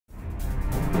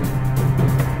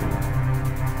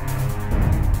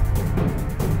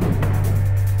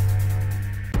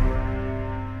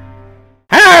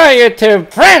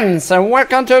YouTube friends, and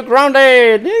welcome to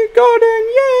Grounded Garden.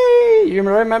 Yay! You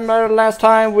remember last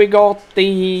time we got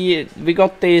the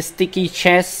sticky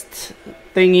chest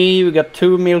thingy. We got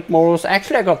 2 milk morals.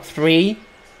 Actually, I got 3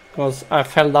 because I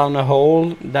fell down a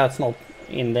hole. That's not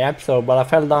in the episode, but I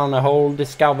fell down a hole,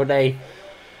 discovered a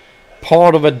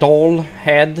part of a doll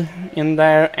head in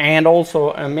there, and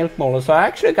also a milk molar. So I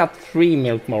actually got 3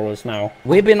 milk molars now.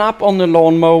 We've been up on the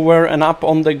lawnmower and up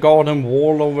on the garden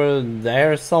wall over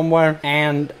there somewhere,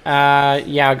 and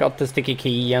yeah, I got the sticky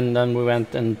key, and then we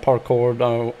went and parkoured.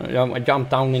 I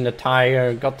jumped down in the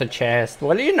tire, got the chest.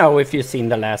 Well, you know, if you've seen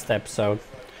the last episode.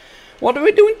 What are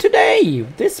we doing today?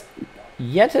 This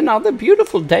yet another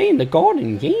beautiful day in the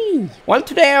garden. Yay! Well,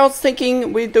 today I was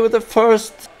thinking we do the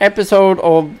first episode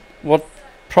of what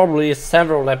probably is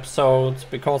several episodes,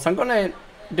 because I'm gonna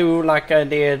do like I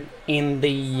did in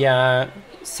the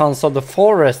Sons of the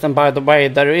Forest. And by the way,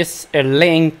 there is a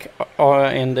link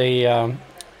in the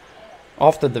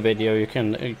after the video you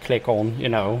can click on, you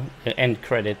know, the end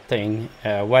credit thing,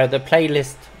 where the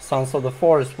playlist Sons of the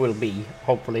Forest will be,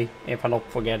 hopefully, if I'm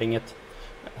not forgetting it.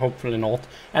 Hopefully not.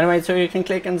 Anyway, so you can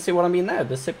click and see what I mean there.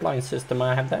 The zipline system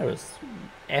I have there is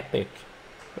epic,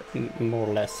 more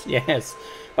or less. Yes.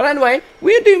 But anyway,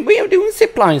 we are doing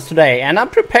zip lines today, and I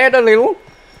prepared a little.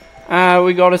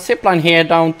 We got a zip line here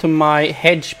down to my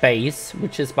hedge base,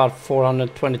 which is about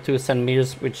 422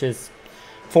 centimeters, which is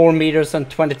 4 meters and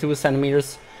 22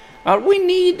 centimeters. We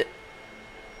need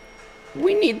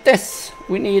this.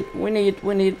 We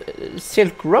need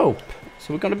silk rope.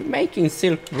 So we're gonna be making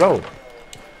silk rope.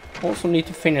 Also need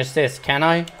to finish this. Can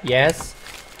I? Yes.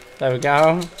 There we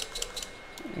go.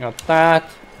 Got that.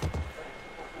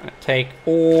 I take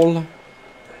all.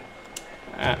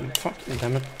 Fucking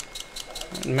damn it.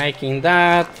 Making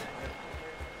that.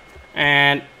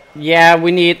 And yeah,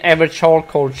 we need every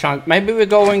charcoal chunk. Maybe we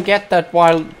go and get that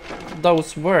while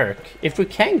those work. If we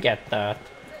can get that.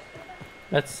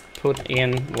 Let's put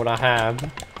in what I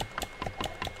have.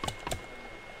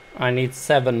 I need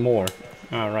 7 more.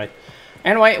 Alright.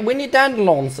 Anyway, we need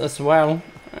dandelions as well.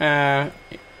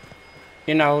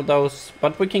 You know, those.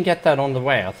 But we can get that on the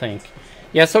way, I think.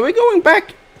 Yeah, so we're going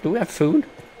back. Do we have food?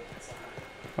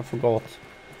 I forgot.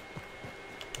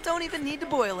 Don't even need to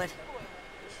boil it.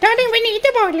 Don't even need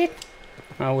to boil it.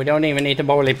 Oh, we don't even need to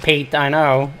boil it, Pete. I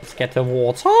know. Let's get the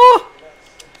water.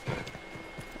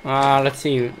 Let's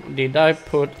see. Did I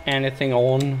put anything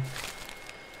on?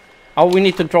 Oh, we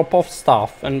need to drop off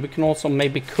stuff. And we can also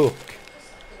maybe cook.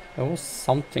 There was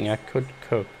something I could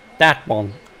cook. That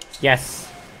one.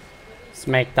 Yes. Let's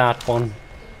make that one.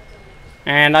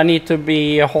 And I need to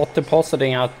be hot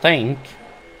depositing, I think.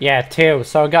 Yeah, 2.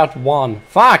 So I got 1.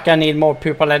 Fuck, I need more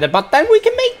purple leather. But then we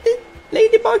can make the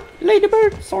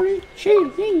ladybird. Sorry,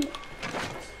 shield.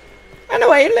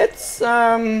 Anyway, let's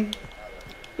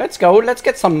go. Let's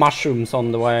get some mushrooms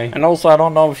on the way. And also, I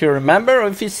don't know if you remember or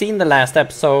if you've seen the last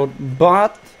episode,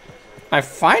 but I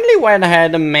finally went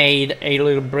ahead and made a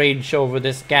little bridge over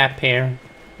this gap here,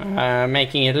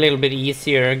 making it a little bit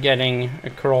easier getting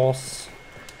across.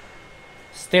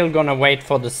 Still gonna wait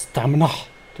for the stamina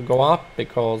to go up,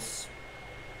 because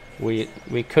we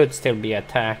could still be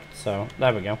attacked. So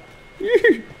there we go.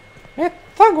 Let's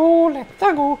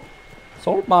go. It's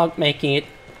all about making it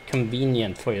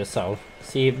convenient for yourself.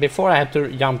 See, before I had to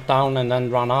jump down and then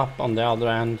run up on the other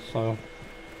end, so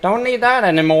don't need that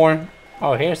anymore.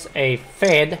 Oh, here's a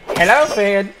fed. Hello,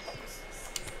 fed.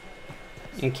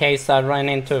 In case I run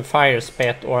into a fire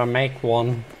spit or I make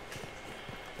one.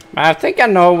 I think I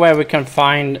know where we can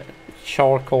find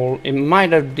charcoal. It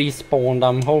might have despawned.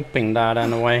 I'm hoping that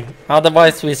anyway.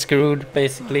 Otherwise, we're screwed,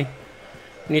 basically.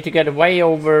 We need to get way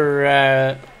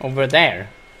over there.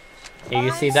 Yeah,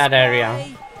 you see that area?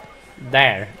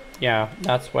 There. Yeah,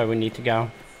 that's where we need to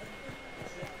go.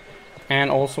 And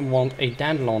also want a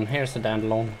dandelion. Here's a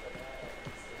dandelion.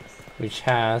 Which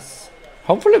has...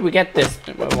 Hopefully we get this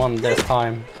one this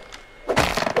time.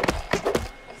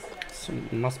 So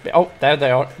must be... Oh, there they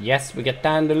are. Yes, we get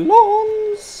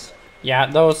dandelions. Yeah,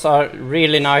 those are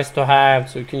really nice to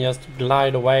have. So you can just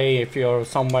glide away if you're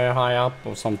somewhere high up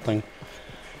or something.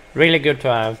 Really good to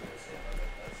have.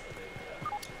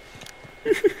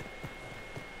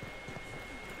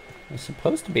 There's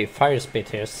supposed to be a fire spit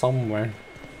here somewhere.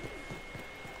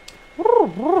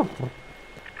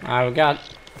 I've got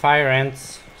fire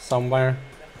ants somewhere.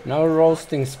 No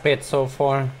roasting spit so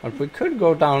far, but we could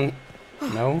go down.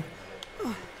 No,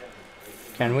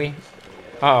 can we?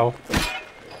 Uh oh,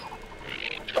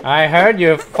 I heard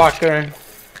you, fucker.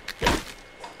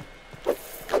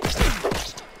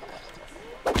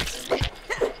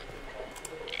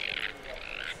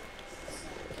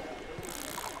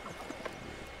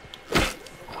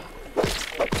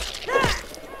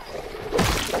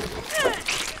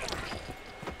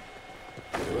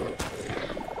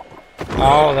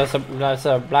 Oh, that's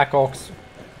a black ox.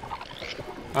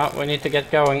 Oh, we need to get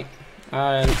going.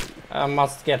 I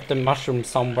must get the mushroom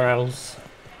somewhere else.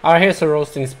 Oh, here's a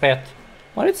roasting spit.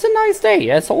 Well, it's a nice day,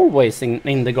 as always,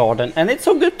 in the garden. And it's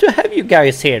so good to have you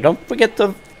guys here. Don't forget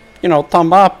to, you know,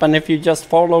 thumb up. And if you just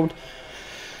followed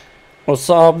or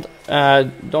subbed,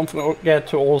 don't forget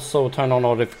to also turn on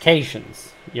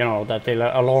notifications. You know, that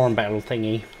little alarm bell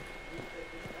thingy.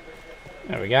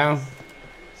 There we go.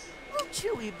 A little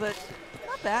chewy, but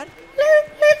not bad.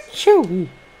 Chewy.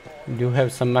 We do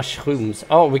have some mushrooms.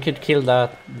 Oh, we could kill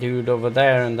that dude over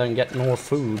there and then get more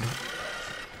food.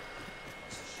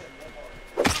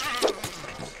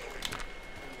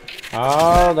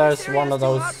 Oh, there's one of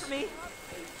those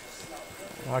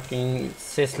fucking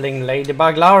sizzling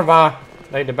ladybug larva.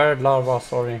 Ladybird larva,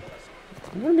 sorry.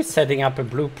 I'm gonna be setting up a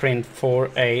blueprint for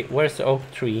a... Where's the oak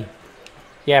tree?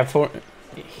 Yeah, for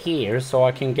here, so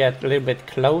I can get a little bit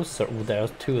closer. Oh,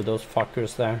 there's two of those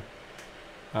fuckers there.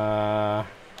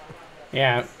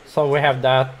 Yeah, so we have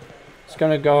that. It's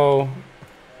gonna go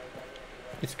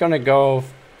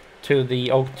to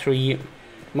the oak tree.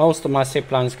 Most of my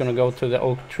zipline is gonna go to the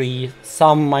oak tree.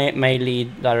 Some may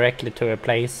lead directly to a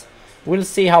place. We'll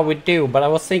see how we do, but I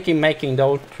was thinking making the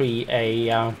oak tree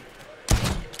a...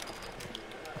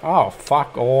 Oh,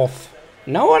 fuck off.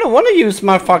 No, I don't want to use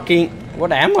my fucking...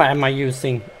 What ammo am I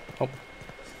using? Oh.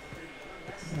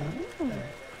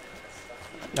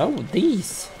 No,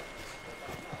 these.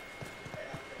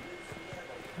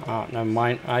 Oh, never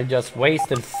mind. I just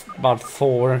wasted about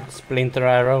 4 splinter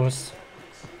arrows.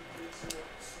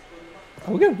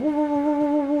 Okay.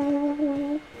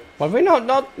 But we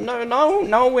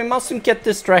no, we mustn't get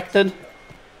distracted.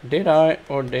 Did I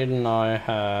or didn't I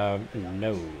have...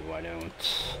 No, I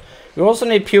don't. We also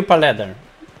need pupa leather.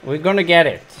 We're gonna get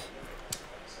it.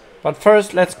 But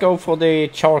first, let's go for the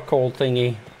charcoal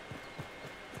thingy.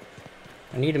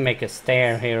 I need to make a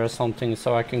stair here or something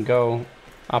so I can go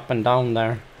up and down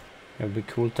there. It would be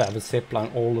cool to have a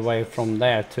zipline all the way from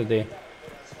there to the...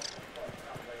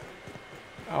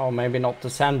 Oh, maybe not the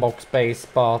sandbox base,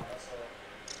 but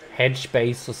hedge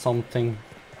base or something.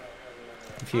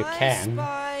 If you can.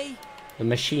 The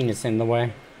machine is in the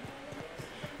way.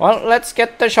 Well, let's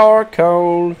get the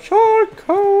charcoal.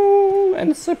 Charcoal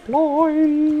and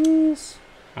ziplines.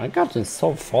 I've gotten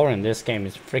so far in this game,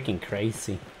 it's freaking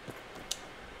crazy.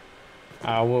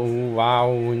 Oh,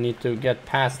 wow, we need to get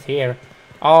past here.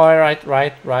 Oh,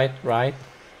 right.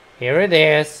 Here it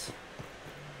is.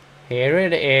 Here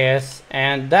it is.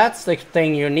 And that's the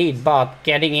thing you need, but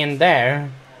getting in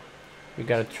there, you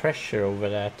got a treasure over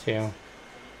there too.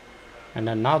 And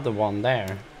another one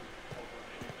there.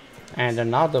 And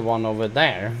another one over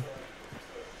there.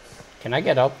 Can I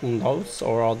get up on those,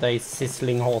 or are they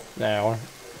sizzling hot there?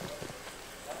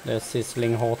 They're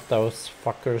sizzling hot, those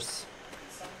fuckers.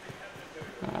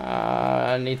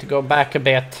 I need to go back a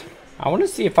bit. I want to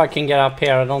see if I can get up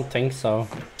here. I don't think so.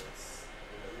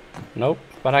 Nope,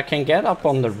 but I can get up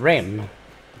on the rim.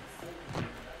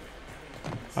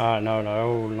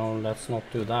 No, let's not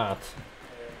do that.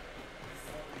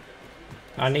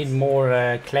 I need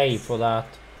more clay for that.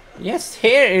 Yes,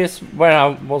 here is where I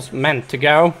was meant to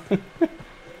go.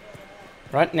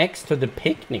 Right next to the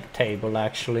picnic table,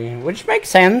 actually. Which makes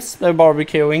sense, they're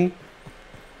barbecuing.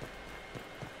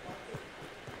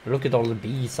 Look at all the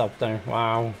bees up there,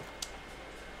 wow.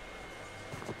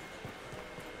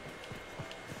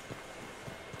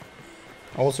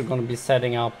 Also gonna be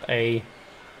setting up a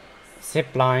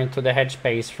zip line to the hedge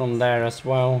base from there as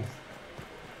well.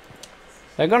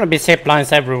 There are gonna be zip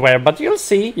lines everywhere, but you'll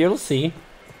see.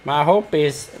 My hope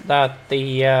is that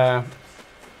the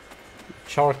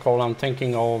charcoal I'm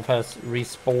thinking of has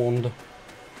respawned.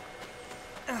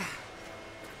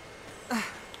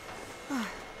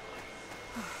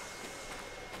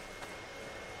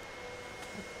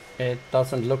 It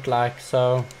doesn't look like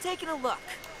so. Taking a look.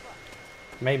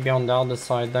 Maybe on the other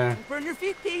side there. Burn your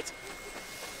feet, Pete.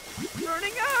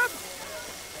 Burning up.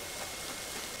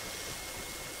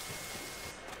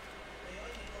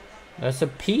 There's a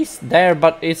piece there,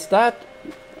 but is that,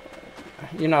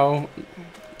 you know,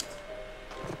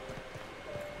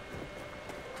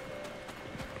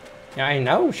 yeah, I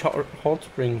know, hot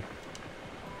spring.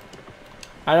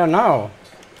 I don't know.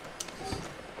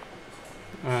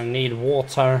 I need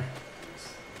water.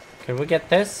 Can we get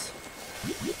this?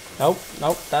 Nope,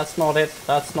 that's not it.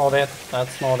 That's not it.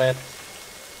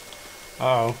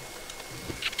 Uh oh.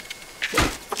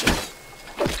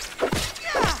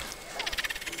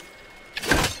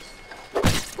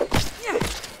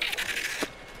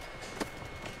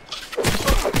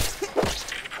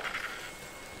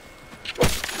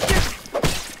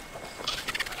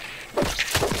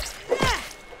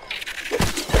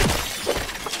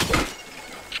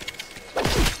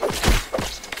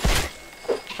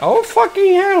 Oh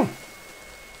fucking hell!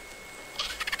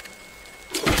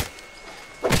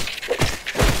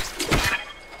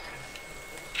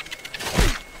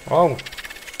 Oh.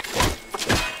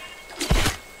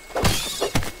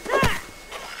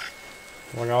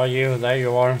 Where are you? There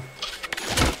you are.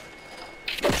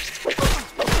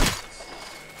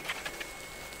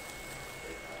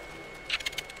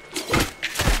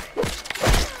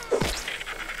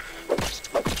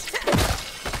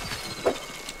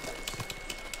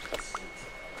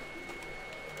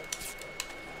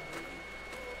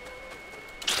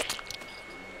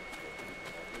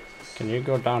 Can you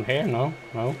go down here? No?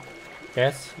 No?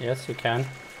 Yes? Yes, you can.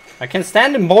 I can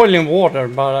stand in boiling water,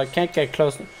 but I can't get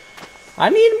close. I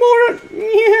need more...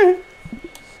 Yeah.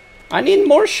 I need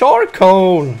more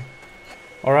charcoal.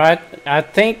 Alright, I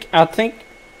think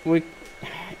we...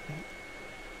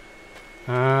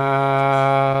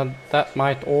 that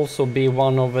might also be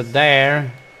one over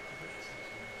there.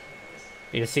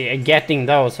 You see, getting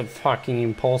those are fucking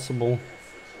impossible.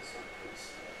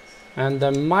 And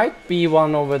there might be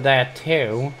one over there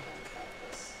too.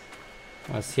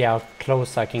 Let's see how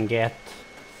close I can get.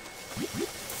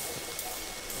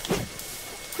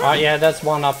 Oh yeah, that's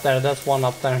one up there, that's one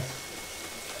up there.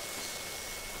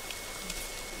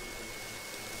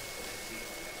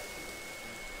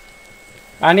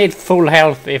 I need full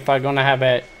health if I'm gonna have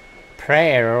a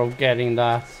prayer of getting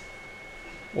that.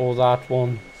 Or that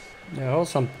one. There are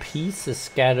some pieces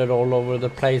scattered all over the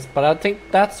place, but I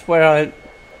think that's where I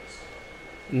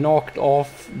knocked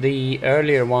off the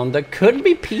earlier one. There could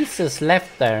be pieces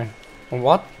left there.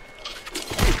 What?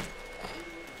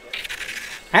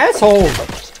 Asshole!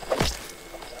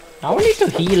 Now we need to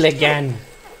heal again.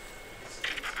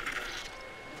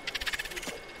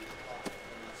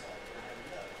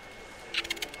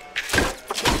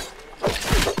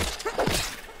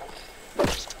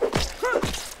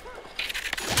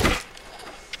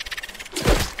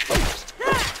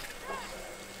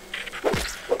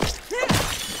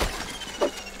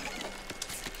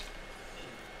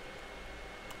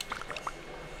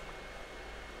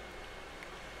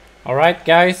 Alright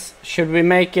guys, should we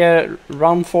make a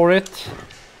run for it?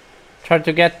 Try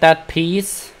to get that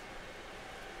piece.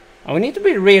 Oh, we need to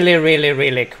be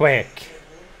really quick.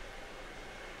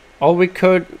 Or we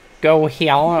could go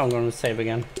here. I'm gonna save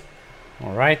again.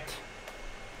 Alright.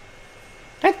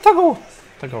 Let's go!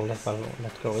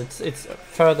 Let's go. It's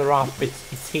further up,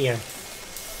 it's here.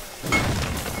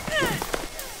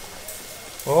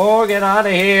 Oh, get out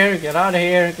of here, get out of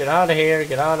here, get out of here,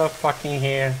 get out of fucking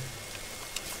here.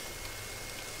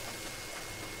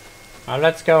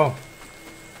 Let's go.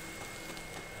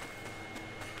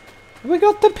 We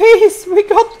got the piece! We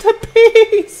got the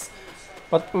piece!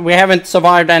 But we haven't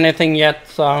survived anything yet,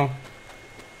 so...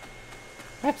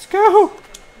 Let's go!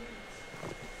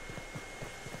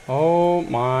 Oh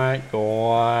my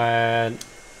god.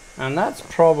 And that's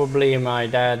probably my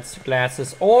dad's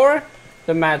glasses, or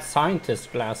the mad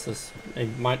scientist glasses.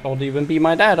 It might not even be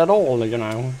my dad at all, you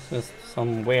know. It's just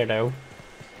some weirdo.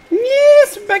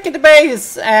 Yes, back at the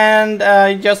base, and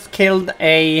I just killed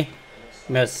a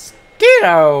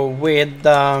mosquito with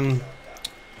the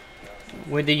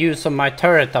use of my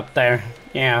turret up there.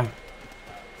 Yeah,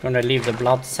 gonna leave the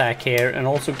blood sack here and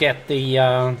also get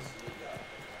the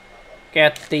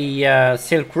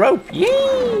silk rope.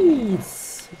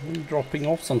 Yes, I'm dropping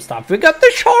off some stuff. We got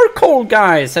the charcoal,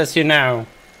 guys, as you know.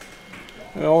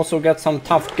 We also got some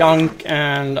tough gunk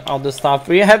and other stuff.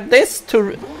 We have this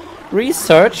to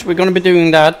research. We're gonna be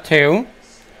doing that too.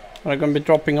 We're gonna be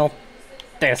dropping off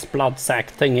this blood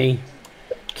sack thingy.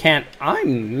 Can I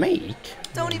make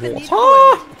Don't even need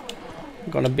water?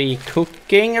 I'm gonna be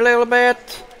cooking a little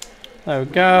bit. There we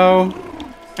go.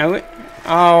 And we...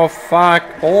 Oh, fuck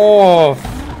off.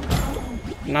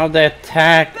 Now they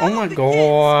attack. Oh my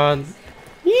god.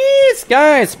 Yes,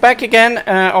 guys, back again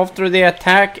after the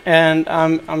attack, and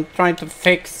I'm trying to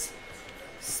fix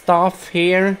stuff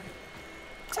here.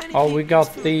 Oh, we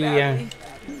got the...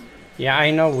 yeah,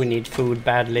 I know we need food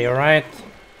badly, alright?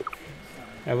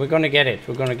 We're gonna get it,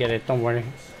 don't worry.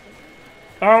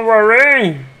 Don't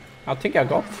worry! I think I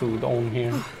got food on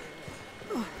here.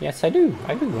 Yes, I do.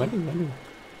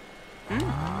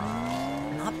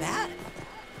 Not bad.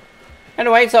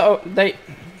 Anyway, so they...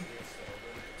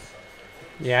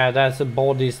 Yeah, that's the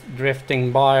bodies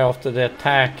drifting by after the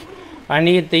attack. I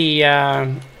need the...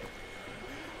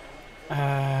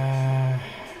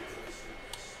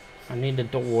 I need the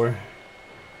door,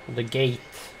 the gate.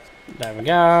 There we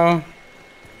go.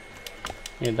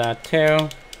 Need that too.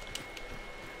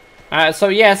 So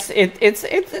yes,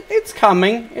 it's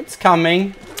coming. It's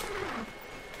coming.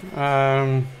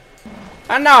 I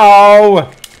know.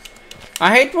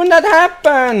 I hate when that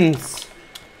happens.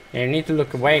 You need to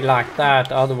look away like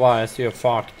that, otherwise you're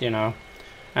fucked, you know.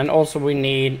 And also we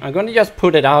need... I'm gonna just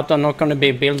put it out. I'm not gonna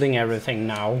be building everything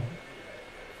now.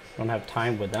 Don't have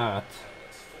time with that.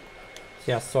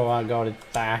 Just so I got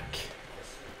it back.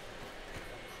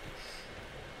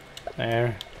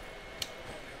 There.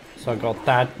 So I got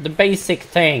that. The basic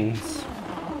things.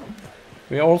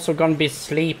 We're also gonna be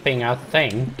sleeping, I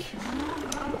think.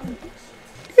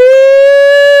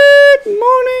 Good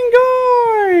morning,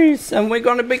 guys! And we're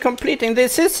gonna be completing...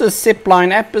 This is a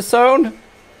zipline episode.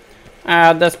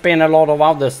 There's been a lot of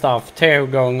other stuff too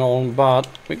going on, but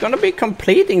we're gonna be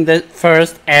completing the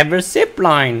first ever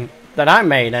zipline that I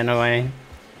made anyway.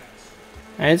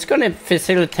 And it's gonna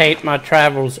facilitate my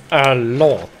travels a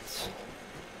lot.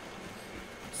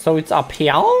 So it's up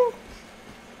here.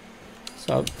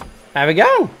 So there we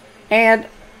go. And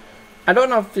I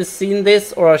don't know if you've seen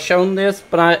this or I've shown this,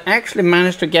 but I actually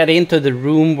managed to get into the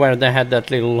room where they had that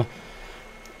little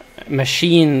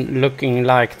machine looking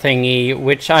like thingy,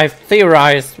 which I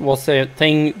theorized was a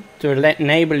thing to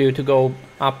enable you to go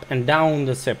up and down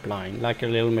the zip line like a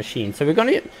little machine. So we're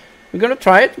gonna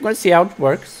try it. We're gonna see how it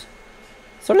works.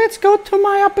 So let's go to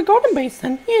my upper garden base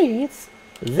then. Yes.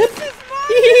 Zip.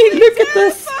 Look at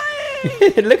this.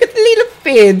 Look at the little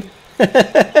Finn.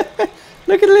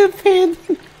 Look at the little Finn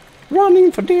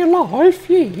running for dear life.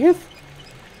 Yes.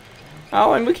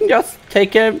 Oh, and we can just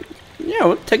take a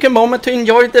take a moment to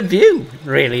enjoy the view,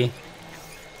 really.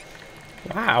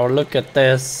 Wow, look at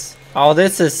this. Oh,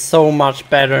 this is so much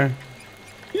better.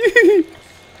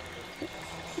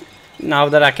 Now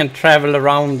that I can travel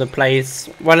around the place.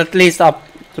 Well, at least up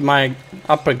to my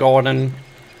upper garden.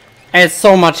 It's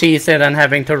so much easier than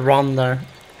having to run there.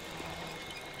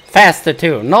 Faster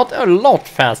too. Not a lot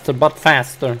faster, but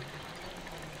faster.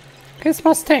 Here's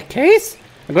my staircase.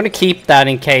 I'm gonna keep that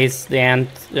in case the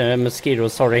mosquito,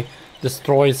 sorry,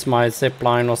 destroys my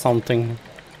zipline or something.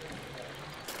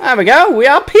 There we go, we're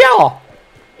up here!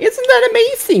 Isn't that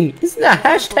amazing? Isn't that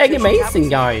hashtag amazing,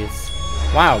 guys?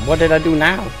 Wow, what did I do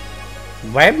now?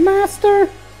 Webmaster?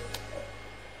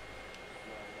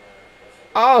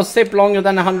 Oh, zip longer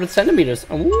than 100 centimeters.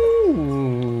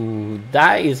 Ooh,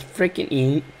 that is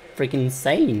freaking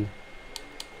insane.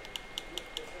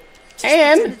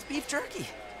 And it's beef jerky.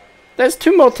 There's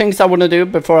two more things I want to do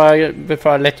before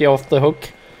I let you off the hook.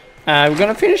 We're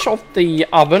gonna finish off the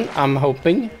oven, I'm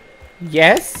hoping.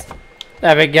 Yes.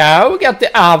 There we go. We got the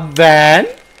oven.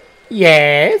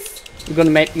 Yes. We're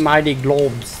gonna make mighty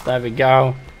globes. There we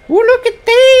go. Oh, look at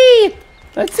that!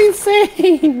 That's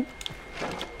insane.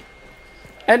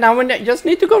 And now we just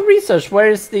need to go research. Where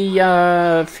is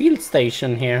the field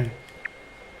station here?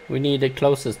 We need the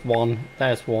closest one.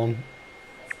 There's one.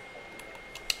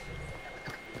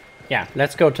 Yeah,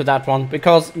 let's go to that one,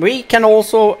 because we can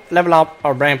also level up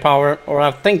our brain power, or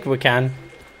I think we can.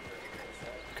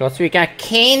 Because we got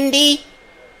candy.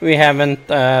 We haven't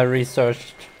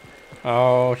researched.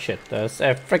 Oh shit, there's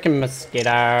a freaking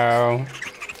mosquito.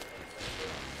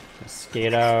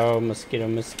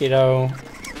 Mosquito.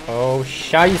 Oh,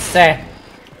 scheisse.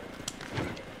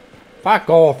 Fuck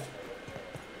off.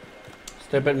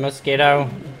 Stupid mosquito.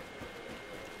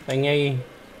 Thingy.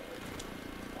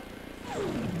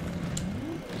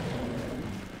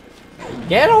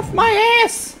 Get off my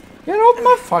ass! Get off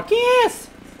my fucking ass!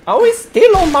 Oh, he's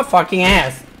still on my fucking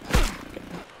ass!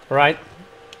 Right.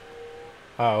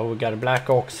 Oh, we got a black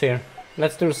ox here.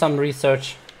 Let's do some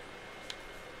research.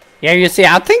 Yeah, you see,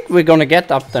 I think we're gonna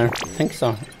get up there. I think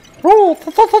so. Roll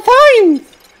time!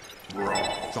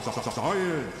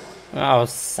 Oh,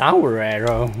 sour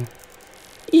arrow.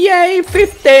 Yay,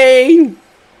 15!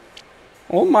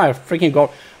 Oh my freaking god.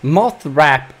 Moth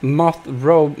wrap, moth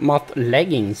robe, moth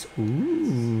leggings.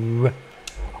 Ooh.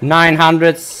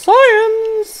 900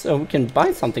 science! So we can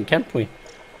buy something, can't we?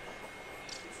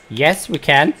 Yes, we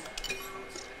can.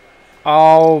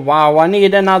 Oh, wow. I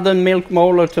need another milk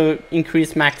molar to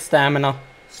increase max stamina.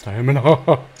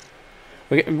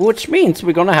 Which means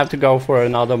we're gonna have to go for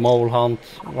another mole hunt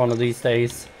one of these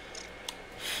days.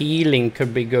 Healing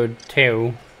could be good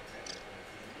too.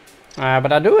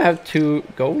 But I do have 2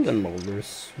 golden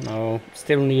molars. No,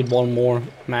 still need one more.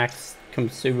 Max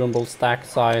consumable stack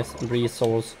size,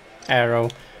 resource, arrow.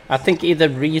 I think either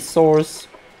resource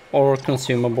or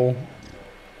consumable.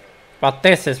 But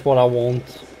this is what I want.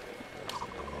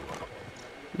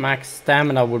 Max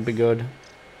stamina would be good.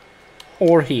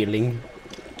 Or healing.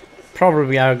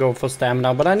 Probably I'll go for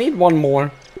stamina, but I need one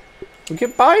more. We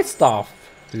can buy stuff.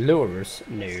 Lures?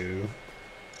 No.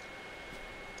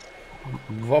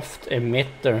 Waft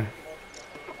emitter.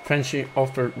 French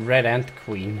offer red ant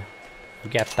queen.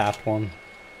 Get that one.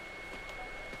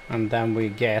 And then we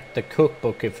get the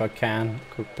cookbook if I can.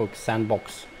 Cookbook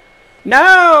sandbox.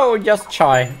 No! Just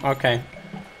chai. Okay.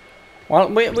 Well,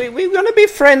 we're gonna be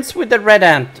friends with the Red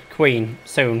Ant Queen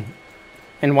soon.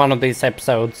 In one of these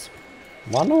episodes.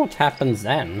 Wonder what happens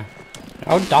then.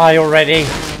 Oh, die already!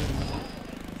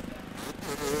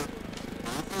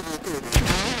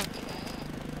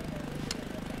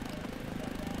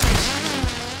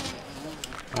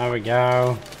 There we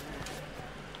go.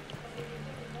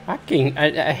 Fucking,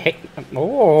 I hate.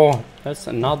 Oh, that's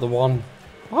another one.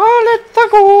 Oh,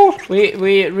 let's go!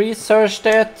 We researched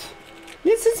it.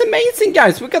 This is amazing,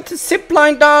 guys. We got the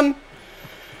zipline done.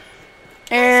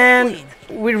 And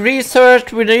we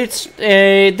researched, we reached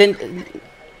the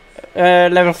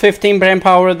level 15 brain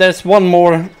power. There's one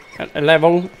more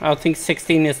level. I think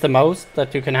 16 is the most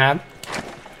that you can have.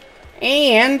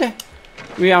 And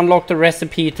we unlocked the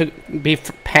recipe to be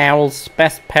pals,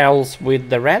 best pals with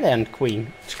the Red Ant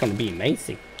Queen. It's gonna be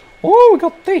amazing. Oh, we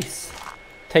got this.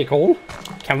 Take all.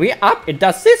 Can we up?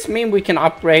 Does this mean we can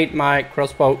upgrade my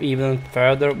crossbow even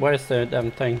further? Where's the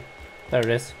damn thing? There it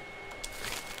is.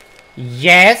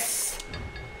 Yes!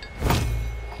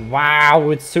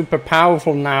 Wow, it's super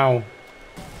powerful now.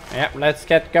 Yep, let's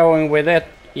get going with it.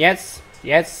 Yes,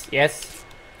 yes, yes.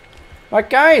 But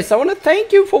guys, I want to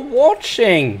thank you for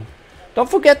watching. Don't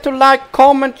forget to like,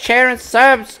 comment, share and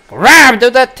subscribe. Do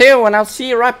that too, and I'll see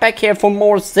you right back here for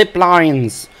more zip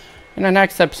lines in the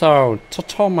next episode.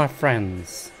 Ta-ta, my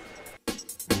friends.